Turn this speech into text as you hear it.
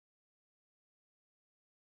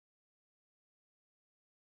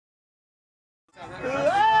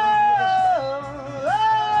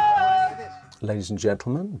Ladies and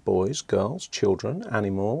gentlemen, boys, girls, children,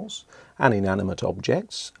 animals, and inanimate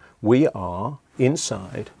objects, we are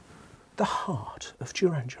inside the heart of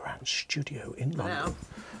Duran Duran's studio in London.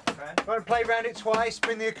 I'm going to play around it twice,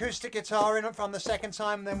 bring the acoustic guitar in on the second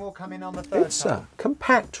time, and then we'll come in on the third time. It's a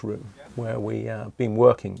compact room where we have been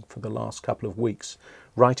working for the last couple of weeks,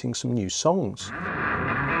 writing some new songs.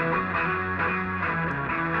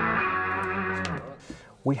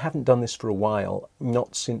 We haven't done this for a while,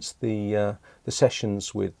 not since the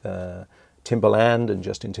sessions with Timbaland and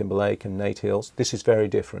Justin Timberlake and Nate Hills. This is very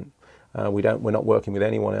different. We're not working with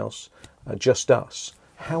anyone else, just us.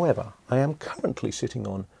 However, I am currently sitting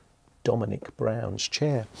on Dominic Brown's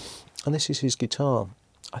chair, and this is his guitar.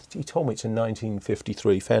 He told me it's a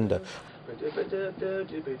 1953 Fender.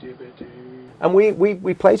 And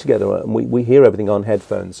we play together, and we hear everything on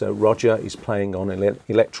headphones. Roger is playing on an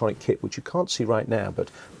electronic kit, which you can't see right now, but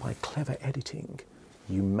by clever editing,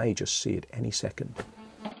 you may just see it any second.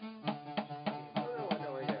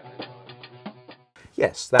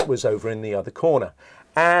 Yes, that was over in the other corner.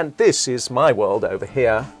 And this is my world over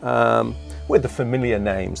here, with the familiar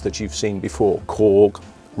names that you've seen before: Korg,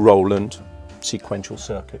 Roland, sequential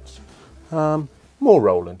circuits. More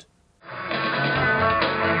Roland.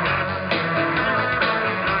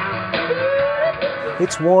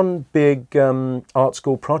 It's one big art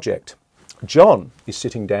school project. John is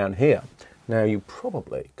sitting down here. Now you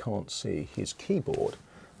probably can't see his keyboard,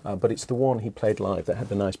 but it's the one he played live that had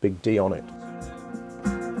the nice big D on it.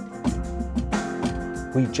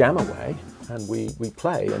 We jam away and we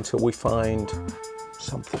play until we find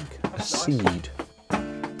something, a seed.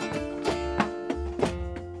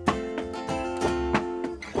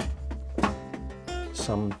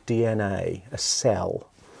 Some DNA, a cell,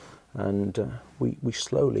 and we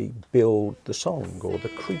slowly build the song or the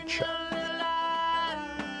creature.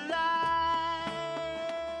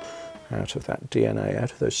 Out of that DNA,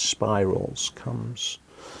 out of those spirals, comes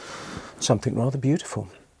something rather beautiful.